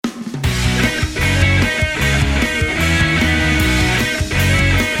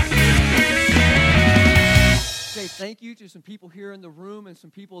you to some people here in the room and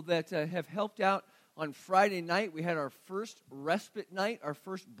some people that have helped out on Friday night. We had our first respite night, our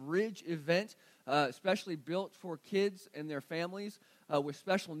first bridge event, especially built for kids and their families with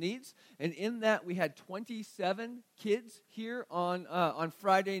special needs. And in that, we had 27 kids here on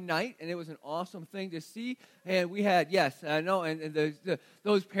Friday night, and it was an awesome thing to see. And we had, yes, I know, and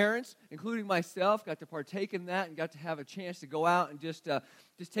those parents, including myself, got to partake in that and got to have a chance to go out and just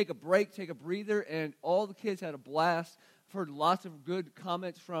take a break, take a breather, and all the kids had a blast. I've heard lots of good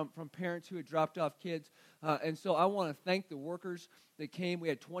comments from parents who had dropped off kids. And so I want to thank the workers that came. We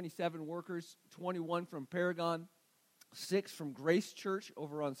had 27 workers, 21 from Paragon, 6 from Grace Church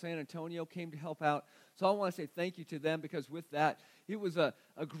over on San Antonio came to help out. So I want to say thank you to them, because with that, it was a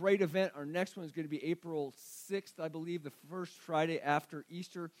great event. Our next one is going to be April 6th, I believe, the first Friday after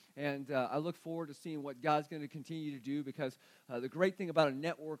Easter. And I look forward to seeing what God's going to continue to do, because the great thing about a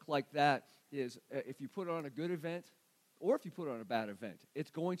network like that is if you put on a good event, or if you put on a bad event,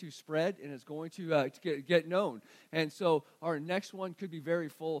 it's going to spread and it's going to get known. And so our next one could be very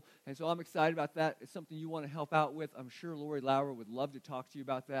full. And so I'm excited about that. It's something you want to help out with. I'm sure Lori Lauer would love to talk to you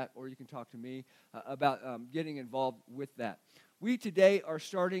about that, or you can talk to me about getting involved with that. We today are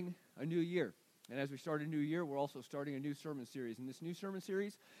starting a new year. And as we start a new year, we're also starting a new sermon series. And this new sermon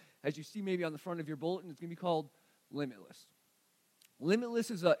series, as you see maybe on the front of your bulletin, is going to be called Limitless. Limitless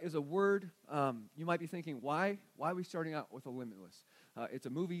is a word. You might be thinking, why are we starting out with a limitless? It's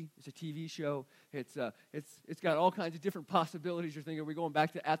a movie. It's a TV show. It's got all kinds of different possibilities. You're thinking, are we going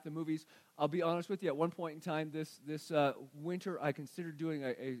back to at the movies? I'll be honest with you. At one point in time this winter, I considered doing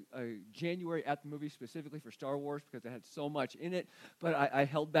a January at the movies specifically for Star Wars, because it had so much in it. But I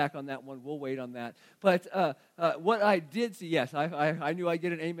held back on that one. We'll wait on that. But what I did see, yes, I knew I'd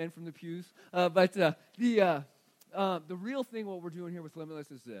get an amen from the pews. But the real thing, what we're doing here with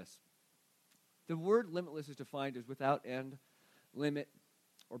Limitless, is this. The word limitless is defined as without end, limit,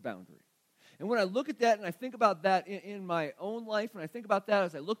 or boundary. And when I look at that and I think about that in my own life, and I think about that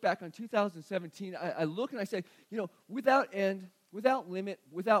as I look back on 2017, I look and I say, without end, without limit,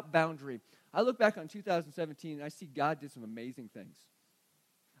 without boundary. I look back on 2017 and I see God did some amazing things.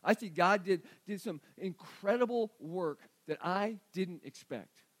 I see God did some incredible work that I didn't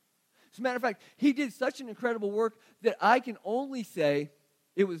expect. As a matter of fact, he did such an incredible work that I can only say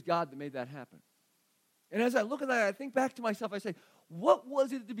it was God that made that happen. And as I look at that, I think back to myself, I say, what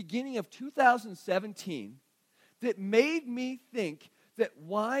was it at the beginning of 2017 that made me think that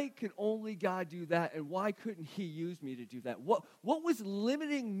why could only God do that, and why couldn't he use me to do that? What was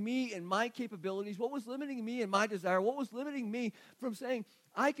limiting me in my capabilities? What was limiting me in my desire? What was limiting me from saying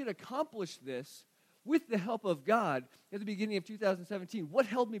I could accomplish this with the help of God at the beginning of 2017? What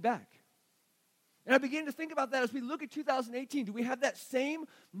held me back? And I began to think about that as we look at 2018. Do we have that same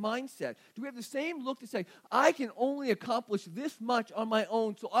mindset? Do we have the same look to say, I can only accomplish this much on my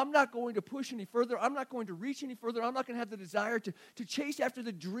own, so I'm not going to push any further. I'm not going to reach any further. I'm not going to have the desire to chase after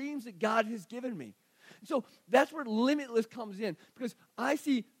the dreams that God has given me. And so that's where limitless comes in, because I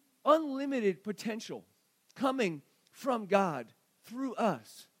see unlimited potential coming from God through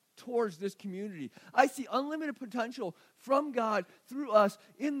us towards this community. I see unlimited potential from God through us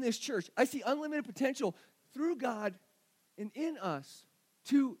in this church. I see unlimited potential through God and in us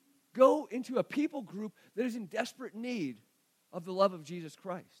to go into a people group that is in desperate need of the love of Jesus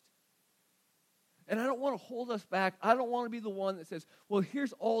Christ. And I don't want to hold us back. I don't want to be the one that says, well,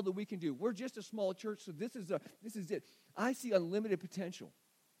 here's all that we can do. We're just a small church, so this is it. I see unlimited potential.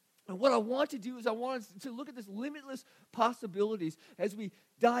 And what I want to do is I want to look at this limitless possibilities as we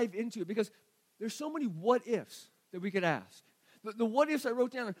dive into it, because there's so many what-ifs that we could ask. The what-ifs I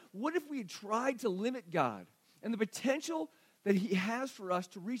wrote down, what if we had tried to limit God and the potential that he has for us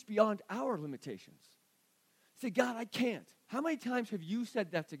to reach beyond our limitations? Say, God, I can't. How many times have you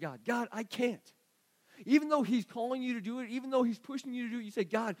said that to God? God, I can't. Even though he's calling you to do it, even though he's pushing you to do it, you say,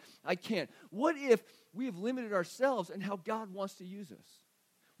 God, I can't. What if we have limited ourselves and how God wants to use us?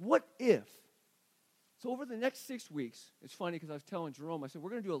 What if? So over the next 6 weeks, it's funny because I was telling Jerome, I said,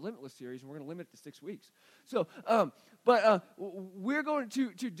 we're going to do a Limitless series, and we're going to limit it to 6 weeks. So, we're going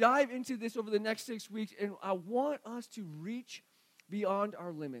to dive into this over the next 6 weeks, and I want us to reach beyond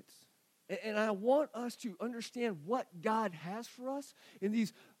our limits. And I want us to understand what God has for us in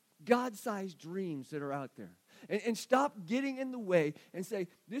these God-sized dreams that are out there. And stop getting in the way and say,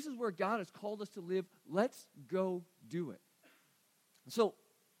 this is where God has called us to live. Let's go do it. So,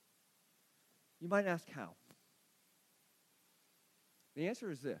 you might ask how. The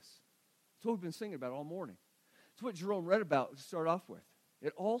answer is this. It's what we've been singing about all morning. It's what Jerome read about to start off with.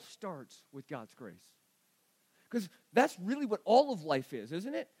 It all starts with God's grace. Because that's really what all of life is,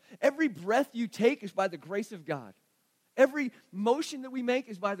 isn't it? Every breath you take is by the grace of God. Every motion that we make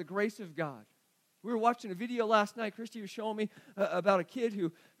is by the grace of God. We were watching a video last night. Christy was showing me about a kid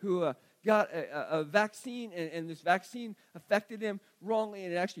who got a vaccine, and this vaccine affected him wrongly,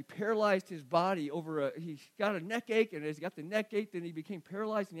 and it actually paralyzed his body he got a neck ache, and as he got the neck ache, then he became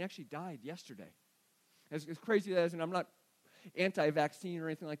paralyzed, and he actually died yesterday. As crazy as, and I'm not anti-vaccine or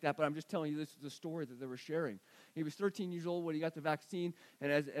anything like that, but I'm just telling you this is the story that they were sharing. He was 13 years old when he got the vaccine,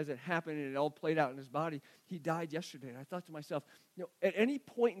 and as it happened and it all played out in his body, he died yesterday. And I thought to myself, at any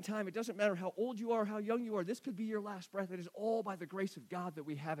point in time, it doesn't matter how old you are, how young you are, this could be your last breath. It is all by the grace of God that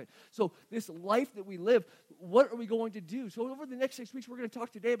we have it. So this life that we live, what are we going to do? So over the next 6 weeks, we're going to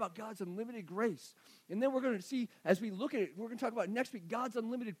talk today about God's unlimited grace. And then we're going to see, as we look at it, we're going to talk about next week, God's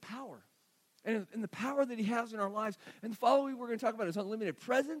unlimited power. And the power that he has in our lives. And the following week, we're going to talk about his unlimited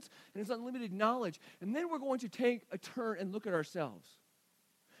presence and his unlimited knowledge. And then we're going to take a turn and look at ourselves.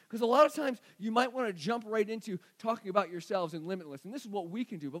 Because a lot of times, you might want to jump right into talking about yourselves and limitless. And this is what we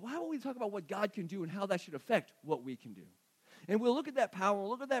can do. But how about we talk about what God can do and how that should affect what we can do? And we'll look at that power, we'll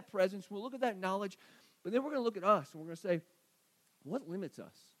look at that presence, we'll look at that knowledge. But then we're going to look at us, and we're going to say, what limits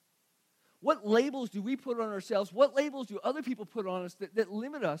us? What labels do we put on ourselves? What labels do other people put on us that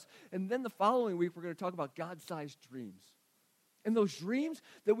limit us? And then the following week, we're going to talk about God-sized dreams. And those dreams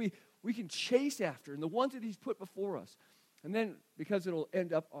that we can chase after and the ones that he's put before us. And then, because it'll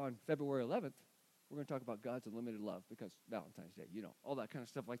end up on February 11th, we're going to talk about God's unlimited love because Valentine's Day, all that kind of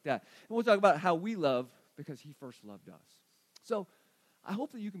stuff like that. And we'll talk about how we love because he first loved us. So I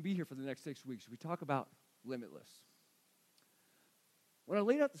hope that you can be here for the next 6 weeks. We talk about limitless. When I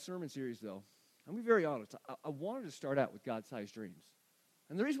laid out the sermon series, though, I'm going to be very honest. I wanted to start out with God-sized dreams.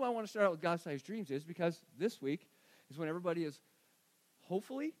 And the reason why I want to start out with God-sized dreams is because this week is when everybody is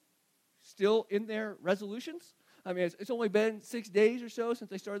hopefully still in their resolutions. I mean, it's only been 6 days or so since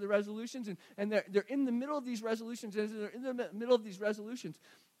they started the resolutions, and they're in the middle of these resolutions. As they're in the middle of these resolutions,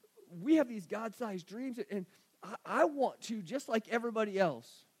 we have these God-sized dreams, and I want to, just like everybody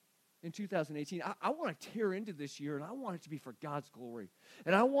else, in 2018, I want to tear into this year, and I want it to be for God's glory.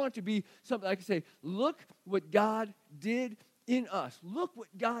 And I want it to be something I can say, look what God did in us. Look what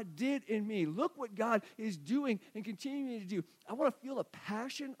God did in me. Look what God is doing and continuing to do. I want to feel a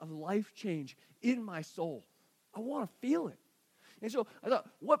passion of life change in my soul. I want to feel it. And so I thought,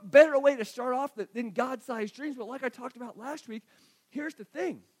 what better way to start off than God-sized dreams? But like I talked about last week, here's the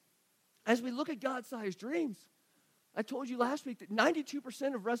thing. As we look at God-sized dreams, I told you last week that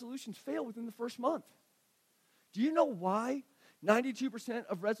 92% of resolutions fail within the first month. Do you know why 92%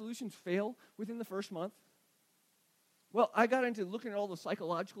 of resolutions fail within the first month? Well, I got into looking at all the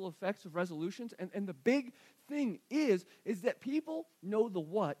psychological effects of resolutions, and the big thing is that people know the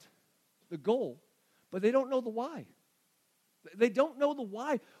what, the goal, but they don't know the why. They don't know the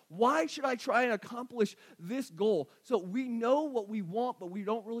why. Why should I try and accomplish this goal? So we know what we want, but we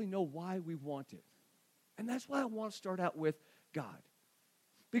don't really know why we want it. And that's why I want to start out with God.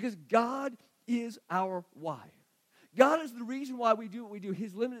 Because God is our why. God is the reason why we do what we do.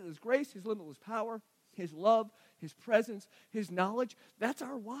 His limitless grace, his limitless power, his love, his presence, his knowledge. That's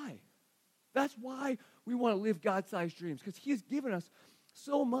our why. That's why we want to live God-sized dreams. Because he has given us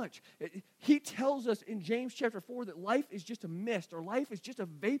so much. He tells us in James chapter 4 that life is just a mist, or life is just a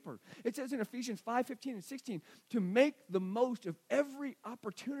vapor. It says in Ephesians 5:15 and 16 to make the most of every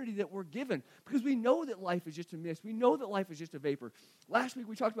opportunity that we're given, because we know that life is just a mist. We know that life is just a vapor. Last week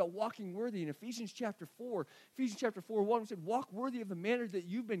we talked about walking worthy in Ephesians chapter 4. Ephesians chapter 4:1 said, walk worthy of the manner that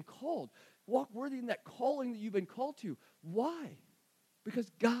you've been called. Walk worthy in that calling that you've been called to. Why?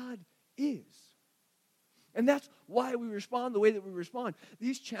 Because God is. And that's why we respond the way that we respond.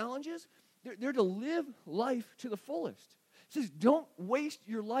 These challenges, they're to live life to the fullest. It says, don't waste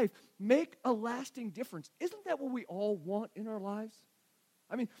your life. Make a lasting difference. Isn't that what we all want in our lives?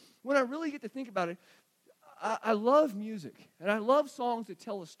 I mean, when I really get to think about it, I love music, and I love songs that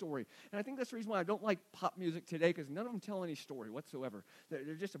tell a story. And I think that's the reason why I don't like pop music today, because none of them tell any story whatsoever.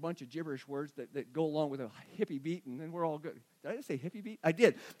 They're just a bunch of gibberish words that go along with a hippie beat, and then we're all good. Did I just say hippie beat? I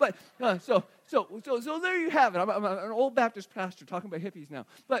did. But so there you have it. I'm an old Baptist pastor talking about hippies now.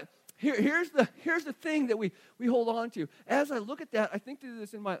 But here's the thing that we hold on to. As I look at that, I think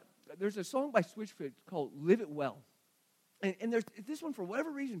there's a song by Switchfoot called "Live It Well." And there's this one, for whatever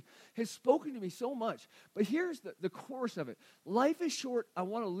reason, has spoken to me so much. But here's the chorus of it. Life is short. I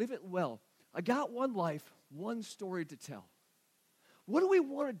want to live it well. I got one life, one story to tell. What do we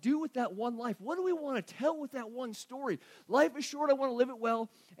want to do with that one life? What do we want to tell with that one story? Life is short. I want to live it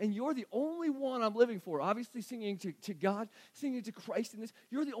well. And you're the only one I'm living for. Obviously singing to God, singing to Christ in this.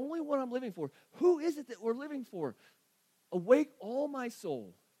 You're the only one I'm living for. Who is it that we're living for? Awake all my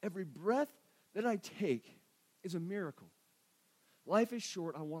soul, every breath that I take. is a miracle. Life is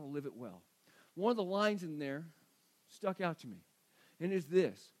short. I want to live it well. One of the lines in there stuck out to me, and is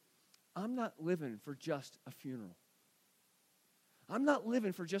this: I'm not living for just a funeral. I'm not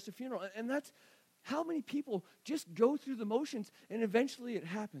living for just a funeral. And that's how many people just go through the motions, and eventually it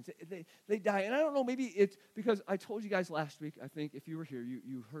happens. They die. And I don't know, maybe it's because I told you guys last week, I think, if you were here,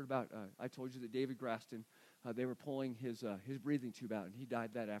 you heard about, I told you that David Graston, they were pulling his breathing tube out, and he died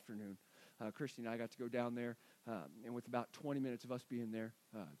that afternoon. Christy and I got to go down there, and with about 20 minutes of us being there,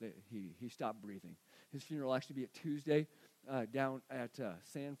 he stopped breathing. His funeral will actually be at Tuesday down at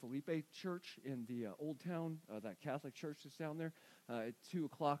San Felipe Church in the Old Town, that Catholic church that's down there, at 2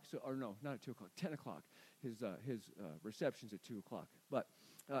 o'clock. Or no, not at 2 o'clock, 10 o'clock. His reception's at 2 o'clock. But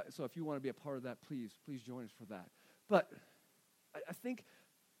so if you want to be a part of that, please join us for that. But I think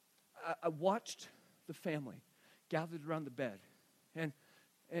I watched the family gathered around the bed, and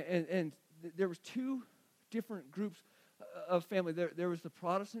there was two different groups of family. There was the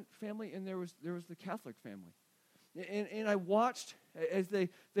Protestant family, and there was the Catholic family. And I watched as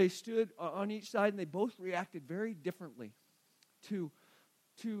they stood on each side, and they both reacted very differently to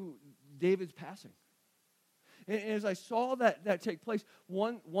David's passing. And as I saw that take place,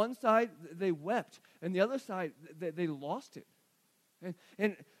 one side they wept, and the other side they lost it.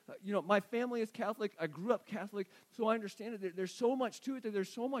 And you know, my family is Catholic. I grew up Catholic, so I understand it. There's so much to it. That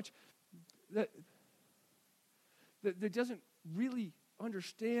there's so much that doesn't really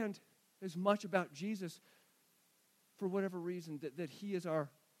understand as much about Jesus for whatever reason, that he is our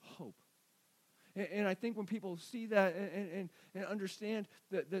hope. And I think when people see that and understand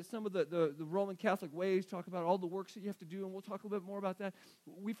that some of the Roman Catholic ways talk about all the works that you have to do, and we'll talk a little bit more about that,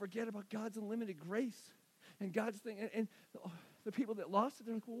 we forget about God's unlimited grace and God's thing. And the people that lost it,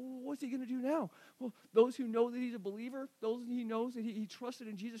 they're like, well, what's he going to do now? Well, those who know that he's a believer, those he knows that he trusted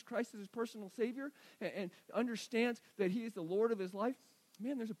in Jesus Christ as his personal Savior and understands that he is the Lord of his life,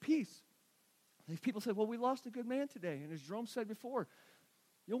 man, there's a peace. These people said, well, we lost a good man today. And as Jerome said before,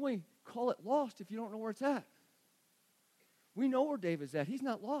 you only call it lost if you don't know where it's at. We know where David's at. He's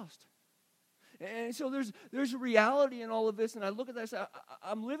not lost. And so there's a reality in all of this, and I look at that and say,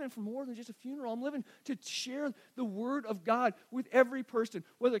 I'm living for more than just a funeral. I'm living to share the Word of God with every person,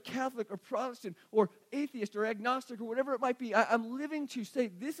 whether Catholic or Protestant or atheist or agnostic or whatever it might be. I'm living to say,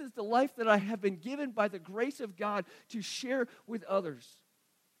 this is the life that I have been given by the grace of God to share with others.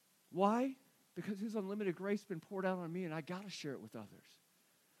 Why? Because his unlimited grace has been poured out on me, and I got to share it with others.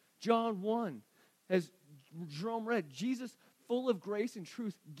 John 1, as Jerome read, Jesus, full of grace and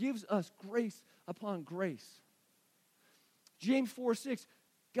truth, gives us grace upon grace. James 4:6,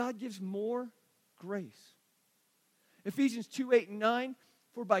 God gives more grace. Ephesians 2:8 and 9,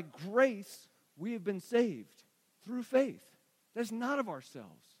 for by grace we have been saved through faith. That's not of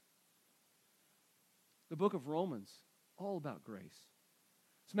ourselves. The book of Romans, all about grace.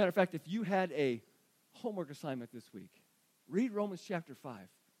 As a matter of fact, if you had a homework assignment this week, read Romans chapter 5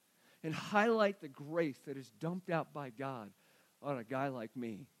 and highlight the grace that is dumped out by God on a guy like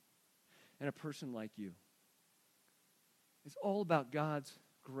me and a person like you. It's all about God's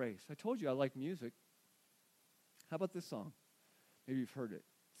grace. I told you I like music. How about this song? Maybe you've heard it.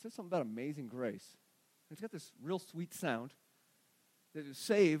 It says something about amazing grace. It's got this real sweet sound that will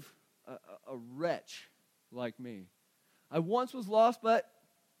save a wretch like me. I once was lost, but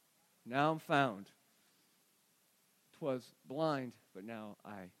now I'm found. 'Twas blind, but now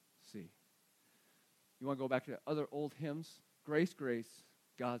I see. You want to go back to other old hymns? Grace, grace,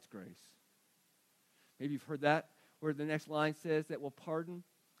 God's grace. Maybe you've heard that, where the next line says that will pardon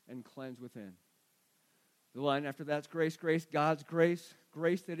and cleanse within. The line after that's grace, grace, God's grace,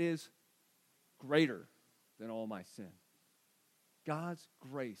 grace that is greater than all my sin. God's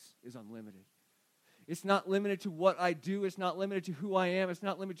grace is unlimited. It's not limited to what I do. It's not limited to who I am. It's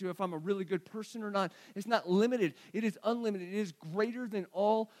not limited to if I'm a really good person or not. It's not limited. It is unlimited. It is greater than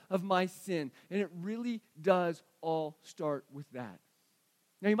all of my sin. And it really does all start with that.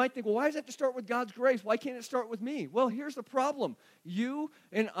 Now you might think, well, why does it have to start with God's grace? Why can't it start with me? Well, here's the problem. You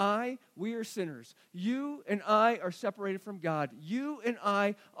and I, we are sinners. You and I are separated from God. You and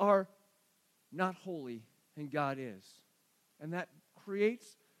I are not holy, and God is. And that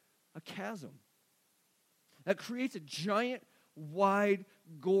creates a chasm. That creates a giant, wide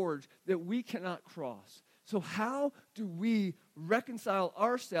gorge that we cannot cross. So how do we reconcile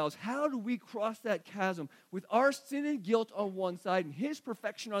ourselves? How do we cross that chasm with our sin and guilt on one side and his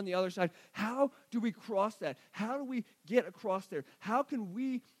perfection on the other side? How do we cross that? How do we get across there? How can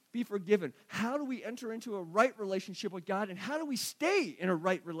we be forgiven? How do we enter into a right relationship with God? And how do we stay in a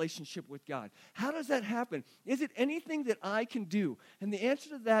right relationship with God? How does that happen? Is it anything that I can do? And the answer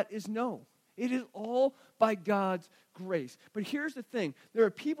to that is no. It is all by God's grace. But here's the thing. There are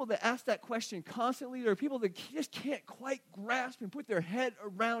people that ask that question constantly. There are people that just can't quite grasp and put their head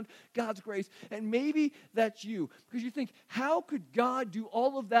around God's grace. And maybe that's you. Because you think, how could God do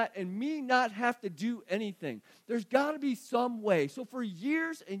all of that and me not have to do anything? There's got to be some way. So for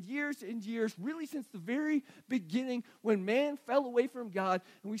years and years and years, really since the very beginning, when man fell away from God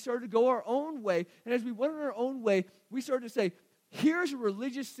and we started to go our own way, and as we went on our own way, we started to say, here's a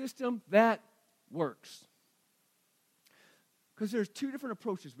religious system that works. Because there's two different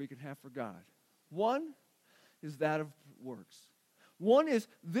approaches we can have for God. One is that of works. One is,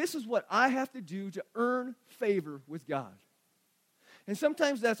 this is what I have to do to earn favor with God. And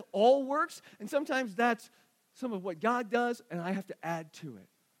sometimes that's all works, and sometimes that's some of what God does, and I have to add to it.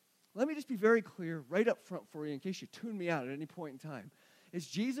 Let me just be very clear right up front for you in case you tune me out at any point in time. It's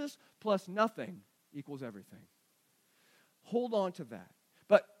Jesus plus nothing equals everything. Hold on to that.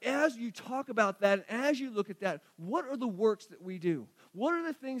 But as you talk about that, and as you look at that, what are the works that we do? What are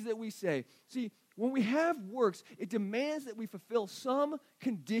the things that we say? See, when we have works, it demands that we fulfill some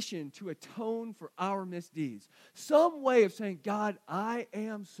condition to atone for our misdeeds. Some way of saying, God, I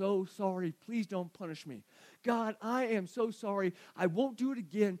am so sorry. Please don't punish me. God, I am so sorry. I won't do it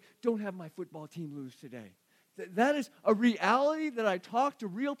again. Don't have my football team lose today. That is a reality that I talk to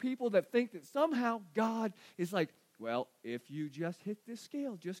real people that think that somehow God is like, well, if you just hit this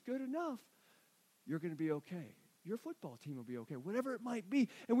scale just good enough, you're going to be okay. Your football team will be okay, whatever it might be.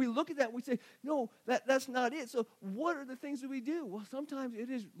 And we look at that and we say, no, that's not it. So what are the things that we do? Well, sometimes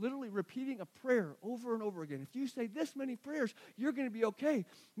it is literally repeating a prayer over and over again. If you say this many prayers, you're going to be okay.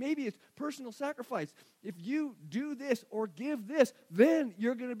 Maybe it's personal sacrifice. If you do this or give this, then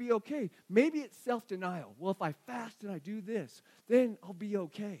you're going to be okay. Maybe it's self-denial. Well, if I fast and I do this, then I'll be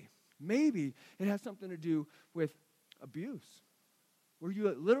okay. Maybe it has something to do with abuse, where you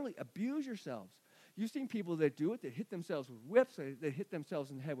literally abuse yourselves. You've seen people that do it, that hit themselves with whips, they hit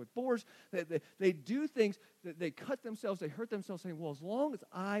themselves in the head with boards, they do things, that they cut themselves, they hurt themselves, saying, well, as long as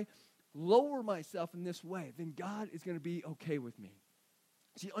I lower myself in this way, then God is going to be okay with me.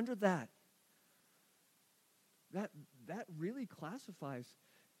 See, under that really classifies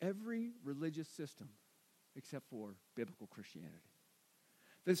every religious system except for biblical Christianity.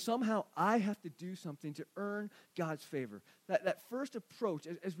 That somehow I have to do something to earn God's favor. That first approach,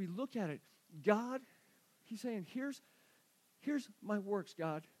 as we look at it, God, he's saying, here's my works,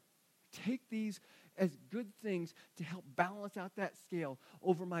 God. Take these as good things to help balance out that scale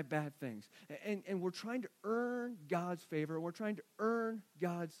over my bad things. And we're trying to earn God's favor. We're trying to earn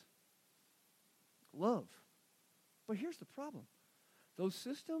God's love. But here's the problem. Those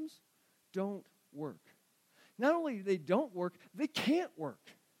systems don't work. Not only do they don't work, they can't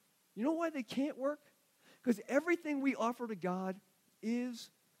work. You know why they can't work? Because everything we offer to God is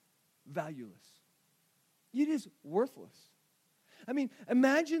valueless. It is worthless. I mean,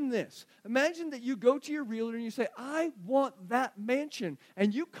 imagine this. Imagine that you go to your realtor and you say, I want that mansion.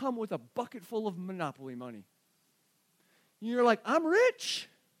 And you come with a bucket full of Monopoly money. You're like, I'm rich.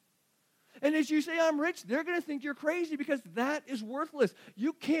 And as you say, I'm rich, they're going to think you're crazy because that is worthless.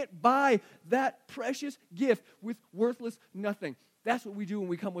 You can't buy that precious gift with worthless nothing. That's what we do when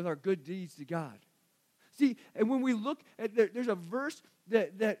we come with our good deeds to God. See, and when we look at, there's a verse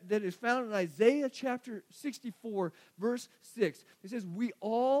that is found in Isaiah chapter 64, verse 6. It says, we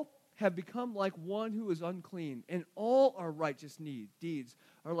all have become like one who is unclean, and all our righteous deeds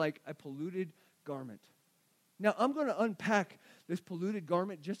are like a polluted garment. Now, I'm going to unpack this polluted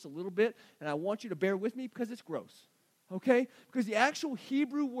garment just a little bit, and I want you to bear with me because it's gross, okay? Because the actual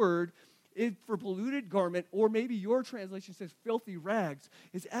Hebrew word for polluted garment, or maybe your translation says filthy rags,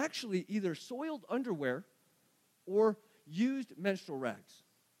 is actually either soiled underwear or used menstrual rags.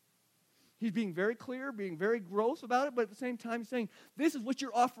 He's being very clear, being very gross about it, but at the same time he's saying, this is what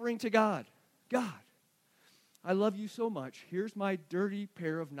you're offering to God. God, I love you so much. Here's my dirty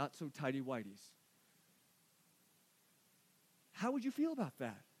pair of not-so-tidy whities. How would you feel about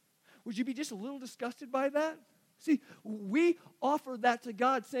that? Would you be just a little disgusted by that? See, we offer that to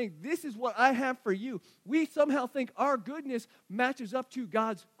God saying, this is what I have for you. We somehow think our goodness matches up to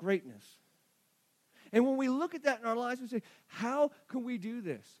God's greatness. And when we look at that in our lives, we say, how can we do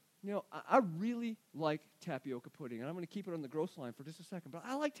this? You know, I really like tapioca pudding, and I'm going to keep it on the gross line for just a second, but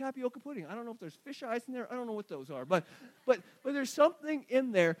I like tapioca pudding. I don't know if there's fish eyes in there. I don't know what those are, but there's something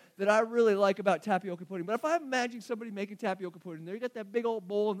in there that I really like about tapioca pudding. But if I imagine somebody making tapioca pudding, they got that big old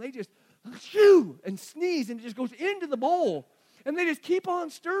bowl, and they just chew and sneeze, and it just goes into the bowl, and they just keep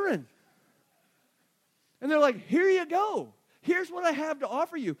on stirring. And they're like, here you go. Here's what I have to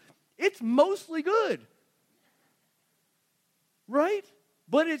offer you. It's mostly good, right?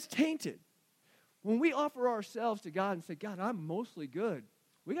 But it's tainted. When we offer ourselves to God and say, God, I'm mostly good,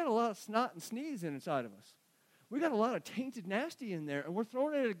 we got a lot of snot and sneeze inside of us. We got a lot of tainted nasty in there, and we're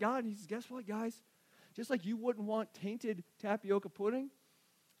throwing it at God, and he says, guess what, guys? Just like you wouldn't want tainted tapioca pudding,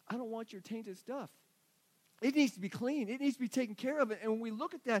 I don't want your tainted stuff. It needs to be clean. It needs to be taken care of. And when we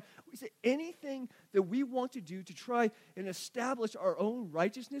look at that, we say anything that we want to do to try and establish our own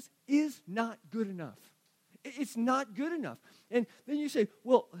righteousness is not good enough. It's not good enough. And then you say,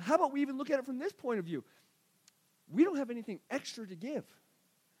 well, how about we even look at it from this point of view? We don't have anything extra to give.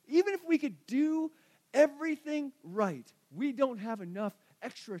 Even if we could do everything right, we don't have enough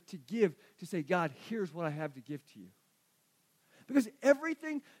extra to give to say, God, here's what I have to give to you. Because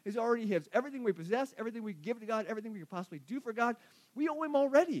everything is already his. Everything we possess, everything we give to God, everything we could possibly do for God, we owe him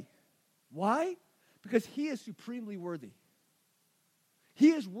already. Why? Because he is supremely worthy. He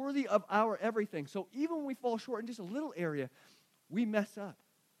is worthy of our everything. So even when we fall short in just a little area, we mess up.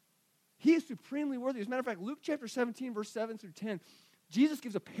 He is supremely worthy. As a matter of fact, Luke chapter 17, verse 7 through 10, Jesus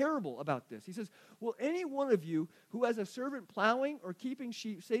gives a parable about this. He says, will any one of you who has a servant plowing or keeping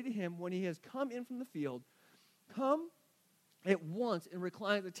sheep say to him when he has come in from the field, come at once and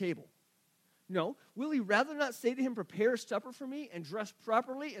recline at the table? No. Will he rather not say to him, prepare supper for me and dress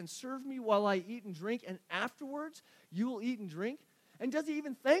properly and serve me while I eat and drink, and afterwards you will eat and drink? And does he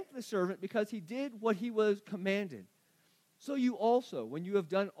even thank the servant because he did what he was commanded? So you also, when you have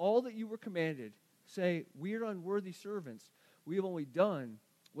done all that you were commanded, say, we are unworthy servants. We have only done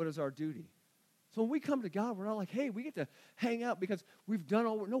what is our duty. So when we come to God, we're not like, hey, we get to hang out because we've done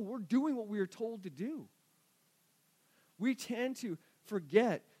all. No, we're doing what we are told to do. We tend to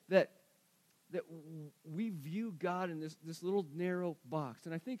forget that we view God in this little narrow box.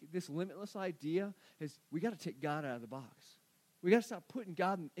 And I think this limitless idea is we got to take God out of the box. We got to stop putting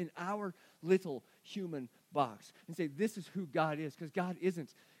God in our little human box and say this is who God is, because God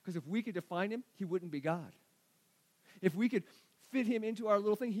isn't. Because if we could define him, he wouldn't be God. If we could fit him into our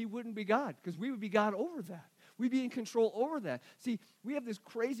little thing, he wouldn't be God, because we would be God over that. We'd be in control over that. See, we have this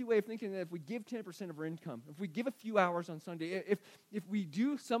crazy way of thinking that if we give 10% of our income, if we give a few hours on Sunday, if we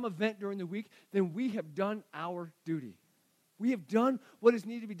do some event during the week, then we have done our duty. We have done what is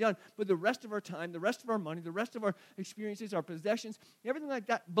needed to be done. But the rest of our time, the rest of our money, the rest of our experiences, our possessions, everything like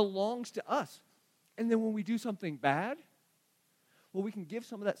that belongs to us. And then when we do something bad, well, we can give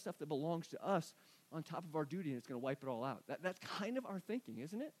some of that stuff that belongs to us on top of our duty, and it's going to wipe it all out. That's kind of our thinking,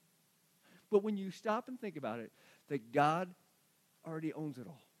 isn't it? But when you stop and think about it, that God already owns it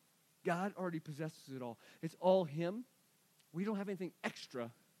all. God already possesses it all. It's all him. We don't have anything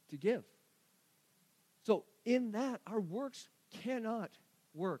extra to give. So in that, our works cannot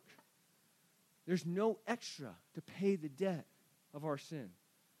work. There's no extra to pay the debt of our sin,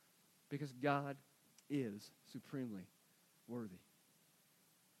 because God is supremely worthy.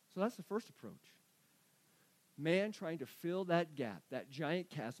 So that's the first approach. Man trying to fill that gap, that giant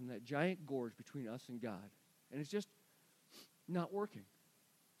chasm, that giant gorge between us and God. And it's just not working.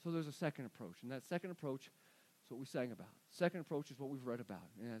 So there's a second approach. And that second approach is what we sang about. Second approach is what we've read about,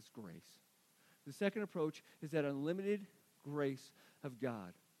 and that's grace. The second approach is that unlimited grace of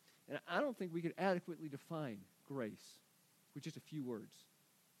God. And I don't think we could adequately define grace with just a few words.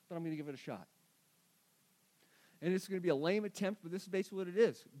 But I'm going to give it a shot. And it's going to be a lame attempt, but this is basically what it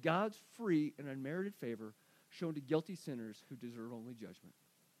is. God's free and unmerited favor shown to guilty sinners who deserve only judgment.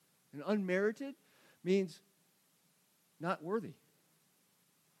 And unmerited means not worthy.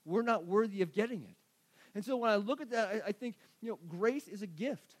 We're not worthy of getting it. And so when I look at that, I think, grace is a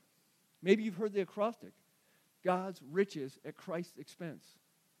gift. Maybe you've heard the acrostic, God's riches at Christ's expense.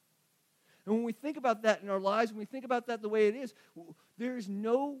 And when we think about that in our lives, when we think about that the way it is, there is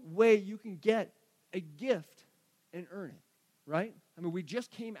no way you can get a gift and earn it, right? I mean, we just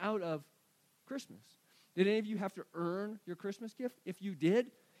came out of Christmas. Did any of you have to earn your Christmas gift? If you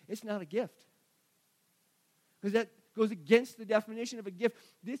did, it's not a gift. Because that goes against the definition of a gift.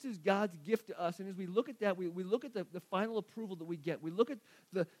 This is God's gift to us. And as we look at that, we look at the final approval that we get. We look at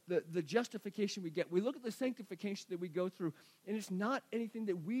the justification we get. We look at the sanctification that we go through. And it's not anything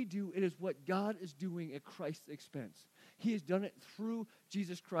that we do. It is what God is doing at Christ's expense. He has done it through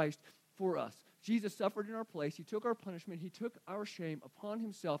Jesus Christ for us. Jesus suffered in our place. He took our punishment. He took our shame upon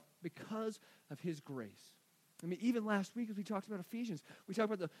himself because of his grace. I mean, even last week as we talked about Ephesians, we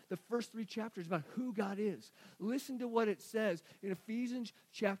talked about the first 3 chapters about who God is. Listen to what it says in Ephesians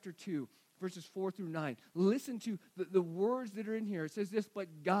chapter 2, verses 4 through 9. Listen to the words that are in here. It says this,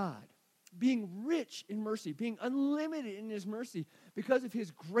 but God, being rich in mercy, being unlimited in his mercy, because of his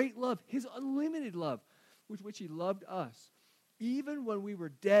great love, his unlimited love, with which he loved us, even when we were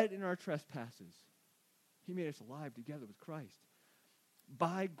dead in our trespasses, he made us alive together with Christ.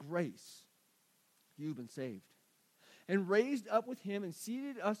 By grace, you've been saved. And raised up with him and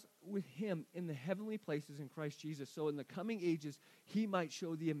seated us with him in the heavenly places in Christ Jesus, so in the coming ages he might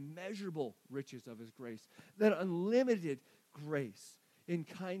show the immeasurable riches of his grace, that unlimited grace in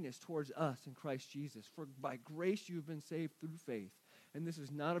kindness towards us in Christ Jesus. For by grace you have been saved through faith. And this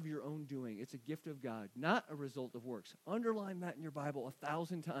is not of your own doing. It's a gift of God, not a result of works. Underline that in your Bible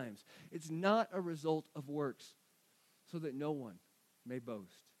 1,000 times. It's not a result of works, so that no one may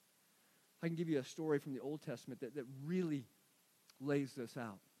boast. I can give you a story from the Old Testament that really lays this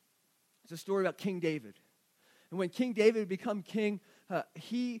out. It's a story about King David. And when King David had become king,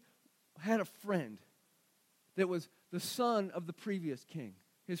 he had a friend that was the son of the previous king.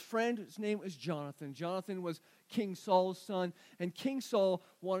 His friend's name was Jonathan. Jonathan was King Saul's son, and King Saul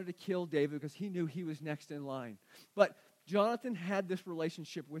wanted to kill David because he knew he was next in line. But Jonathan had this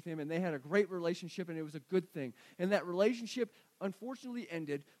relationship with him, and they had a great relationship, and it was a good thing. And that relationship unfortunately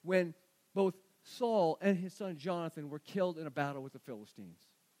ended when both Saul and his son Jonathan were killed in a battle with the Philistines.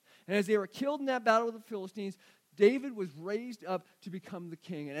 And as they were killed in that battle with the Philistines, David was raised up to become the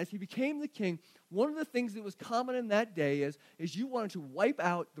king. And as he became the king, one of the things that was common in that day is you wanted to wipe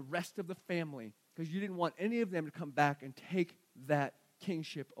out the rest of the family because you didn't want any of them to come back and take that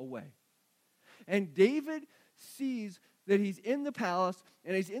kingship away. And David sees that he's in the palace,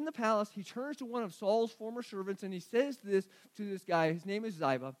 and he's in the palace. He turns to one of Saul's former servants, and he says this to this guy. His name is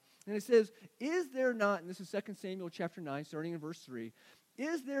Ziba. And it says, is there not, and this is 2 Samuel chapter 9, starting in verse 3,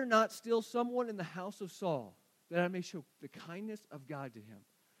 is there not still someone in the house of Saul that I may show the kindness of God to him?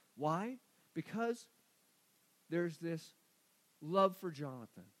 Why? Because there's this love for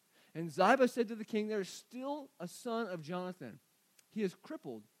Jonathan. And Ziba said to the king, there is still a son of Jonathan. He is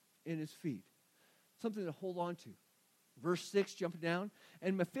crippled in his feet. Something to hold on to. Verse 6, jumping down.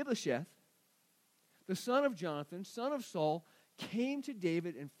 And Mephibosheth, the son of Jonathan, son of Saul, came to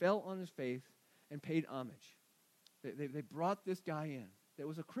David and fell on his face and paid homage. They brought this guy in that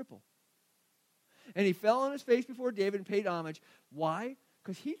was a cripple. And he fell on his face before David and paid homage. Why?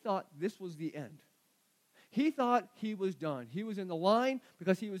 Because he thought this was the end. He thought he was done. He was in the line.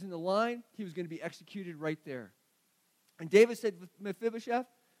 Because he was in the line, he was going to be executed right there. And David said, Mephibosheth,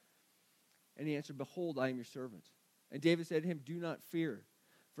 and he answered, behold, I am your servant. And David said to him, do not fear,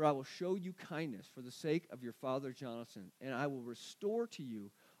 for I will show you kindness for the sake of your father Jonathan, and I will restore to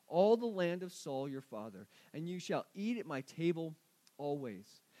you all the land of Saul your father, and you shall eat at my table always.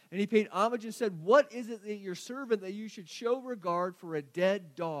 And he paid homage and said, what is it that your servant that you should show regard for a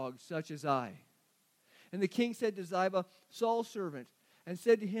dead dog such as I? And the king said to Ziba, Saul's servant, and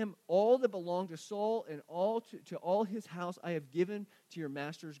said to him, all that belonged to Saul and all to all his house I have given to your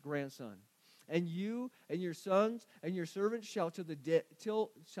master's grandson. And you and your sons and your servants shall till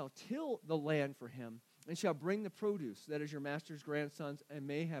the land for him, and shall bring the produce, that is your master's grandsons, and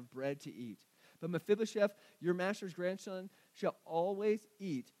may have bread to eat. But Mephibosheth, your master's grandson, shall always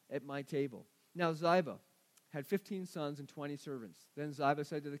eat at my table. Now Ziba had 15 sons and 20 servants. Then Ziba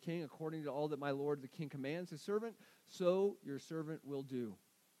said to the king, according to all that my lord the king commands his servant, so your servant will do.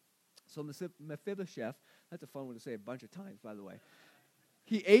 So Mephibosheth, that's a fun one to say a bunch of times, by the way.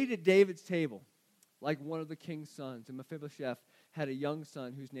 He ate at David's table like one of the king's sons. And Mephibosheth had a young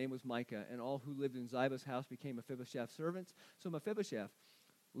son whose name was Micah, and all who lived in Ziba's house became Mephibosheth's servants. So Mephibosheth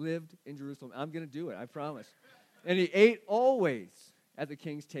lived in Jerusalem. I'm going to do it, I promise. And he ate always at the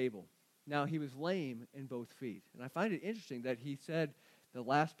king's table. Now he was lame in both feet. And I find it interesting that he said the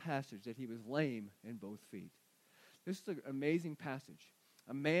last passage that he was lame in both feet. This is an amazing passage.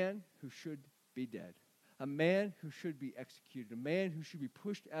 A man who should be dead. A man who should be executed. A man who should be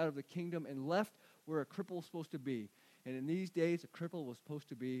pushed out of the kingdom and left where a cripple was supposed to be. And in these days, a cripple was supposed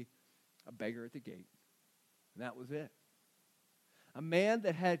to be a beggar at the gate. And that was it. A man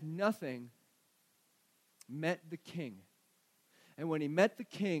that had nothing met the king. And when he met the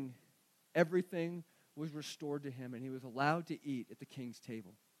king, everything was restored to him, and he was allowed to eat at the king's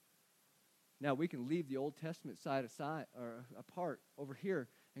table. Now, we can leave the Old Testament side aside or apart over here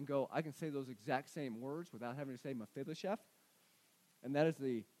and go, I can say those exact same words without having to say Mephibosheth. And that is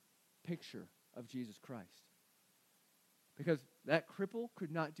the picture of Jesus Christ. Because that cripple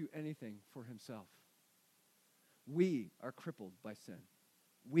could not do anything for himself. We are crippled by sin.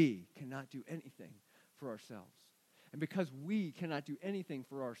 We cannot do anything for ourselves. And because we cannot do anything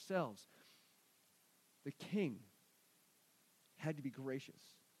for ourselves, the king had to be gracious,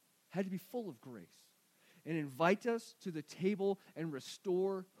 had to be full of grace, and invite us to the table and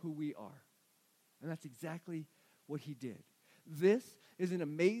restore who we are. And that's exactly what he did. This is an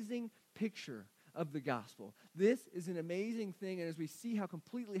amazing picture of the gospel. This is an amazing thing, and as we see how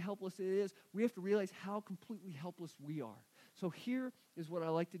completely helpless it is, we have to realize how completely helpless we are. So here is what I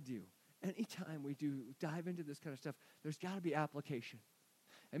like to do anytime we do dive into this kind of stuff, there's got to be application.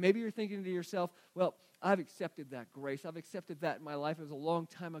 And maybe you're thinking to yourself, well, I've accepted that grace. I've accepted that in my life. It was a long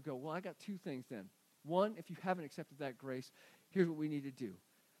time ago. Well, I got two things then. One, if you haven't accepted that grace, here's what we need to do.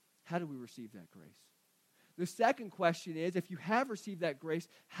 How do we receive that grace? The second question is, if you have received that grace,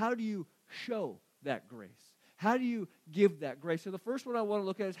 how do you show that grace? How do you give that grace? So the first one I want to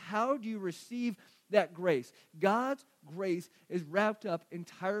look at is, how do you receive that grace? God's grace is wrapped up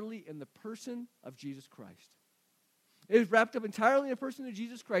entirely in the person of Jesus Christ. It is wrapped up entirely in the person of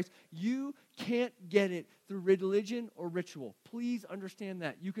Jesus Christ. You can't get it through religion or ritual. Please understand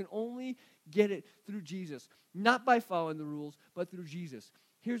that. You can only get it through Jesus. Not by following the rules, but through Jesus.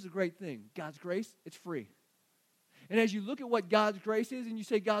 Here's the great thing. God's grace, it's free. And as you look at what God's grace is and you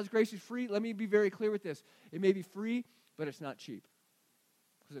say God's grace is free, let me be very clear with this. It may be free, but it's not cheap.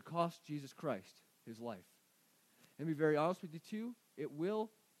 Because it cost Jesus Christ his life. And to be very honest with you too, it will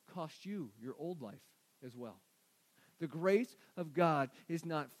cost you your old life as well. The grace of God is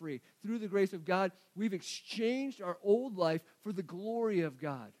not free. Through the grace of God, we've exchanged our old life for the glory of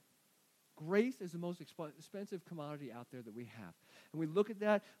God. Grace is the most expensive commodity out there that we have. And we look at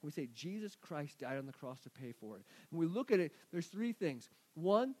that and we say, Jesus Christ died on the cross to pay for it. And we look at it, there's three things.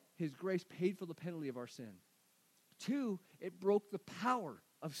 One, his grace paid for the penalty of our sin. Two, it broke the power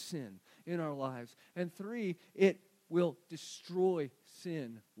of sin in our lives. And three, it will destroy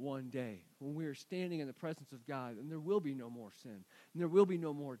sin one day when we are standing in the presence of God, and there will be no more sin, and there will be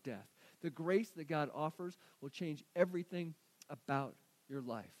no more death. The grace that God offers will change everything about your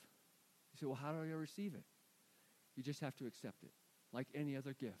life. You say, well, how do I receive it? You just have to accept it, like any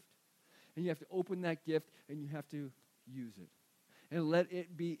other gift. And you have to open that gift, and you have to use it. And let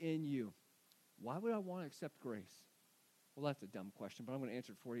it be in you. Why would I want to accept grace? Well, that's a dumb question, but I'm going to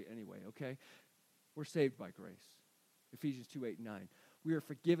answer it for you anyway, okay? We're saved by grace. Ephesians 2:8-9. We are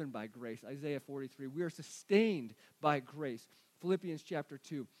forgiven by grace. Isaiah 43. We are sustained by grace. Philippians chapter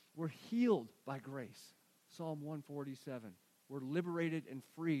 2. We're healed by grace. Psalm 147. We're liberated and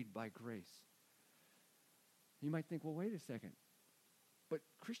freed by grace. You might think, well, wait a second. But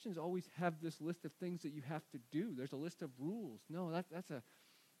Christians always have this list of things that you have to do. There's a list of rules. No, that's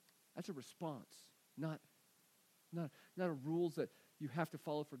a response, not a rules that you have to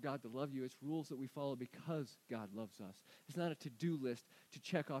follow for God to love you. It's rules that we follow because God loves us. It's not a to-do list to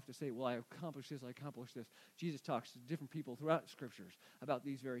check off to say, well, I accomplished this, I accomplished this. Jesus talks to different people throughout Scriptures about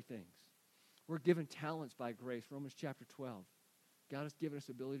these very things. We're given talents by grace, Romans chapter 12. God has given us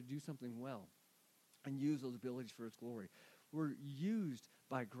the ability to do something well and use those abilities for his glory. We're used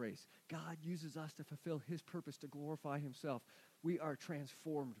by grace. God uses us to fulfill his purpose to glorify himself. We are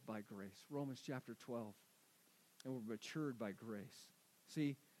transformed by grace, Romans chapter 12. And we're matured by grace.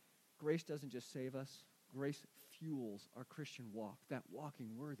 See, grace doesn't just save us. Grace fuels our Christian walk, that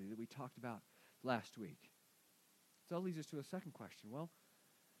walking worthy that we talked about last week. So that leads us to a second question. Well,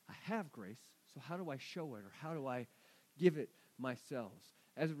 I have grace, so how do I show it, or how do I give it myself?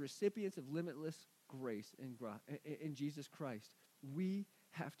 As recipients of limitless grace in Jesus Christ, we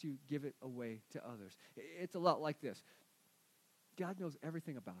have to give it away to others. It's a lot like this. God knows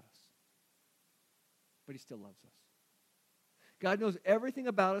everything about us, but he still loves us. God knows everything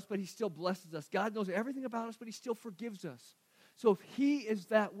about us, but he still blesses us. God knows everything about us, but he still forgives us. So if he is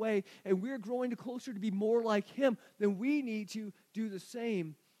that way, and we're growing closer to be more like him, then we need to do the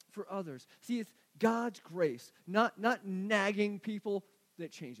same for others. See, it's God's grace, not nagging people,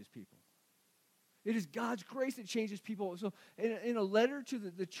 that changes people. It is God's grace that changes people. So in a letter to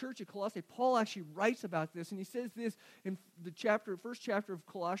the church at Colossae, Paul actually writes about this, and he says this in the first chapter of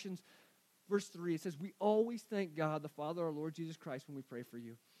Colossians, verse 3. It says, we always thank God, the Father, our Lord Jesus Christ, when we pray for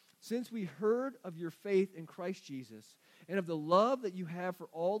you. Since we heard of your faith in Christ Jesus and of the love that you have for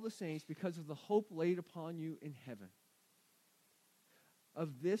all the saints because of the hope laid upon you in heaven.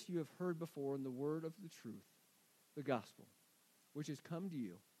 Of this you have heard before in the word of the truth, the gospel, which has come to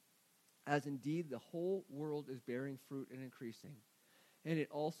you, as indeed the whole world is bearing fruit and increasing. And it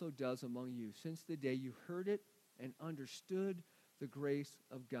also does among you, since the day you heard it and understood the grace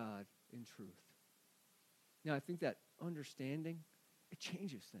of God in truth. Now, I think that understanding, it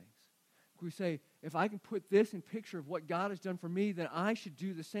changes things. We say, if I can put this in picture of what God has done for me, then I should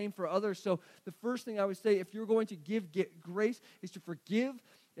do the same for others. So the first thing I would say, if you're going to give grace, is to forgive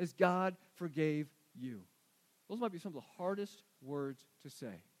as God forgave you. Those might be some of the hardest words to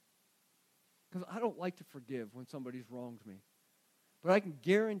say. Because I don't like to forgive when somebody's wronged me. But I can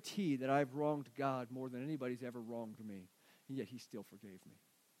guarantee that I've wronged God more than anybody's ever wronged me. And yet he still forgave me.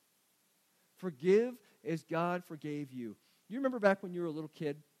 Forgive as God forgave you. You remember back when you were a little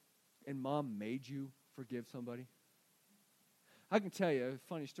kid and mom made you forgive somebody? I can tell you a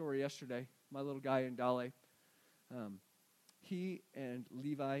funny story yesterday. My little guy in Dale, he and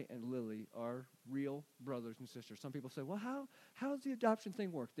Levi and Lily are real brothers and sisters. Some people say, well, how does the adoption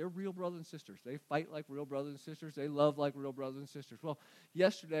thing work? They're real brothers and sisters. They fight like real brothers and sisters. They love like real brothers and sisters. Well,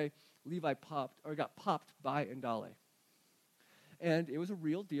 yesterday, Levi got popped by Ndale. And it was a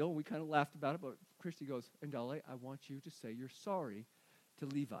real deal. We kind of laughed about it, but Christy goes, Ndale, I want you to say you're sorry to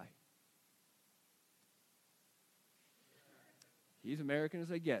Levi. He's American as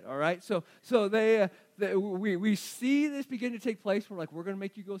they get, all right? So we see this begin to take place. We're like, we're going to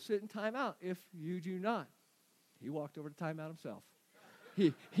make you go sit in timeout if you do not. He walked over to timeout himself.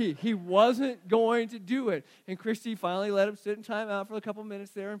 He wasn't going to do it. And Christy finally let him sit in timeout for a couple minutes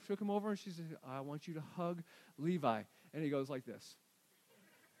there and took him over, and she said, I want you to hug Levi. And he goes like this.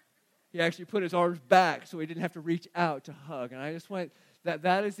 He actually put his arms back so he didn't have to reach out to hug. And I just went,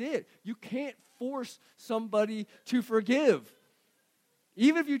 that is it. You can't force somebody to forgive.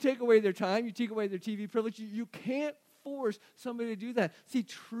 Even if you take away their time, you take away their TV privilege, you can't force somebody to do that. See,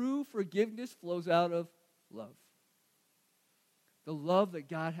 true forgiveness flows out of love. The love that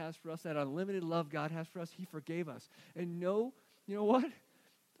God has for us, that unlimited love God has for us, He forgave us. And no, you know what?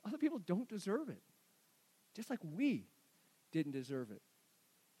 Other people don't deserve it. Just like we didn't deserve it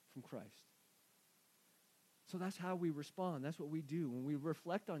from Christ. So that's how we respond. That's what we do. When we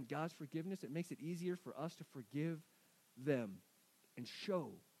reflect on God's forgiveness, it makes it easier for us to forgive them and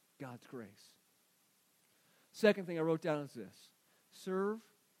show God's grace. Second thing I wrote down is this. Serve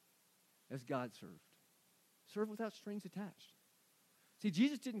as God served. Serve without strings attached. See,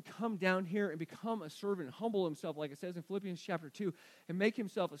 Jesus didn't come down here and become a servant, humble himself, like it says in Philippians chapter 2, and make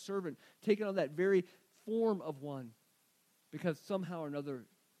himself a servant, taking on that very form of one, because somehow or another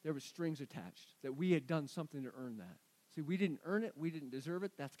there were strings attached, that we had done something to earn that. See, we didn't earn it. We didn't deserve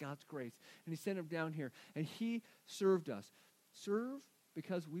it. That's God's grace. And He sent him down here, and He served us. Serve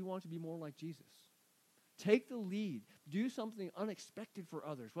because we want to be more like Jesus. Take the lead. Do something unexpected for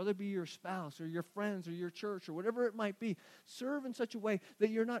others, whether it be your spouse or your friends or your church or whatever it might be. Serve in such a way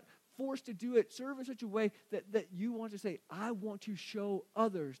that you're not forced to do it. Serve in such a way that you want to say, I want to show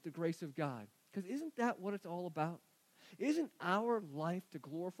others the grace of God. Because isn't that what it's all about? Isn't our life to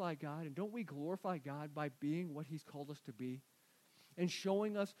glorify God? And don't we glorify God by being what He's called us to be? And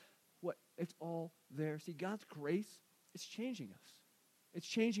showing us what it's all there. See, God's grace is changing us. It's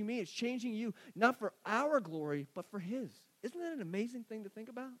changing me. It's changing you. Not for our glory, but for His. Isn't that an amazing thing to think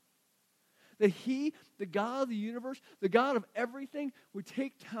about? That He, the God of the universe, the God of everything, would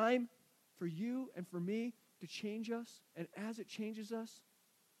take time for you and for me to change us. And as it changes us,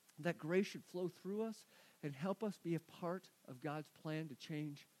 that grace should flow through us and help us be a part of God's plan to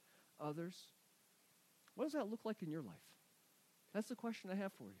change others. What does that look like in your life? That's the question I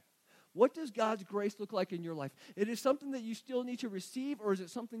have for you. What does God's grace look like in your life? It is something that you still need to receive, or is it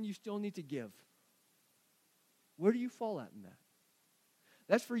something you still need to give? Where do you fall at in that?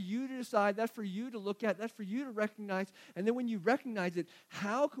 That's for you to decide. That's for you to look at. That's for you to recognize. And then when you recognize it,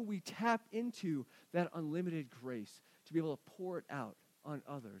 how can we tap into that unlimited grace to be able to pour it out on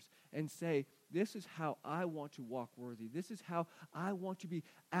others and say, this is how I want to walk worthy. This is how I want to be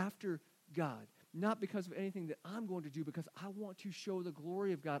after God. Not because of anything that I'm going to do, because I want to show the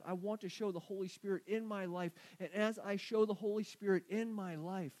glory of God. I want to show the Holy Spirit in my life. And as I show the Holy Spirit in my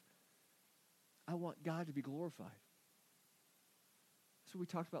life, I want God to be glorified. That's what we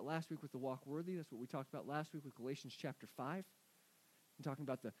talked about last week with the walk worthy. That's what we talked about last week with Galatians chapter 5. I'm talking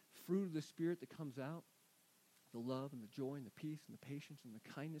about the fruit of the Spirit that comes out. The love and the joy and the peace and the patience and the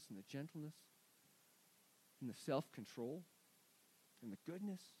kindness and the gentleness and the self-control and the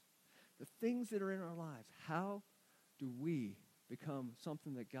goodness. The things that are in our lives, how do we become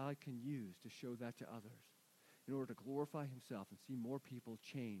something that God can use to show that to others in order to glorify Himself and see more people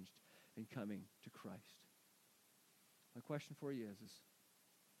changed and coming to Christ? My question for you is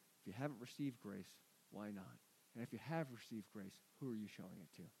if you haven't received grace, why not? And if you have received grace, who are you showing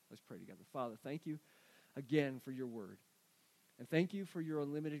it to? Let's pray together. Father, thank you again for your word. And thank you for your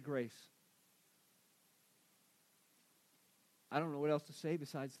unlimited grace. I don't know what else to say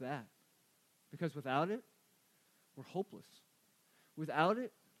besides that. Because without it, we're hopeless. Without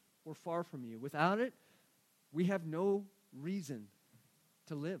it, we're far from you. Without it, we have no reason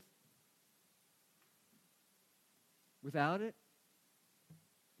to live. Without it,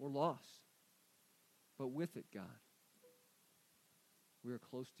 we're lost. But with it, God, we are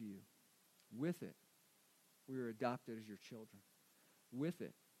close to you. With it, we are adopted as your children. With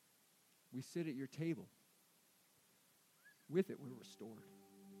it, we sit at your table. With it, we're restored.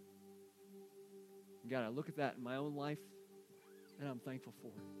 God, I look at that in my own life, and I'm thankful for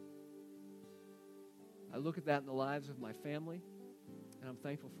it. I look at that in the lives of my family, And I'm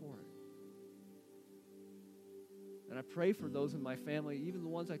thankful for it. And I pray for those in my family, even the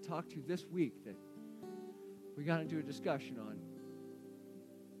ones I talked to this week, that we got into a discussion on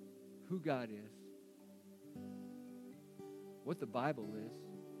who God is, what the Bible is,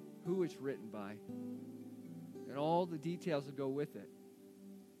 who it's written by, and all the details that go with it.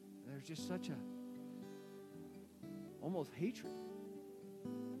 And there's just such a almost hatred.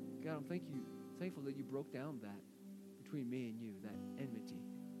 God, I'm thankful that you broke down that between me and you, that enmity.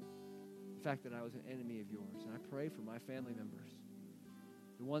 The fact that I was an enemy of yours. And I pray for my family members,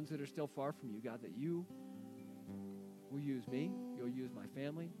 the ones that are still far from you, God, that you will use me, you'll use my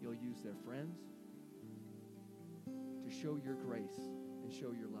family, you'll use their friends to show your grace and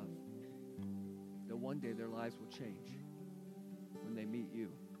show your love. That one day their lives will change when they meet you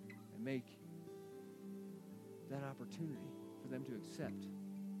and make that opportunity for them to accept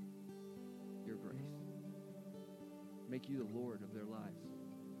your grace. Make you the Lord of their lives.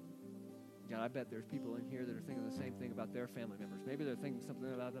 God, I bet there's people in here that are thinking the same thing about their family members. Maybe they're thinking something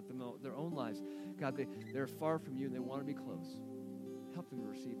about their own lives. God, they're far from you and they want to be close. Help them to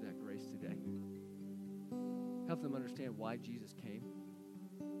receive that grace today. Help them understand why Jesus came.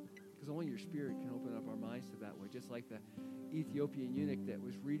 Because only your Spirit can open up our minds to that way. Just like the Ethiopian eunuch that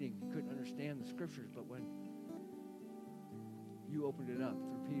was reading, he couldn't understand the scriptures, but when you opened it up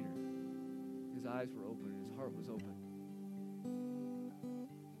through Peter, his eyes were open and his heart was open.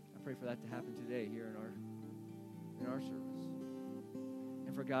 I pray for that to happen today here in our service.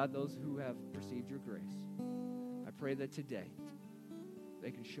 And for God, those who have received your grace, I pray that today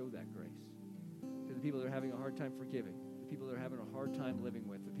they can show that grace to the people that are having a hard time forgiving, the people that are having a hard time living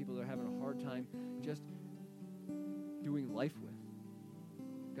with, the people that are having a hard time just doing life with.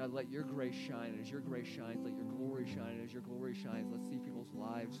 God, let your grace shine. And as your grace shines, let your glory shine. And as your glory shines, let's see people's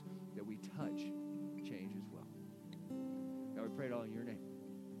lives that we touch change as well. God, we pray it all in your name.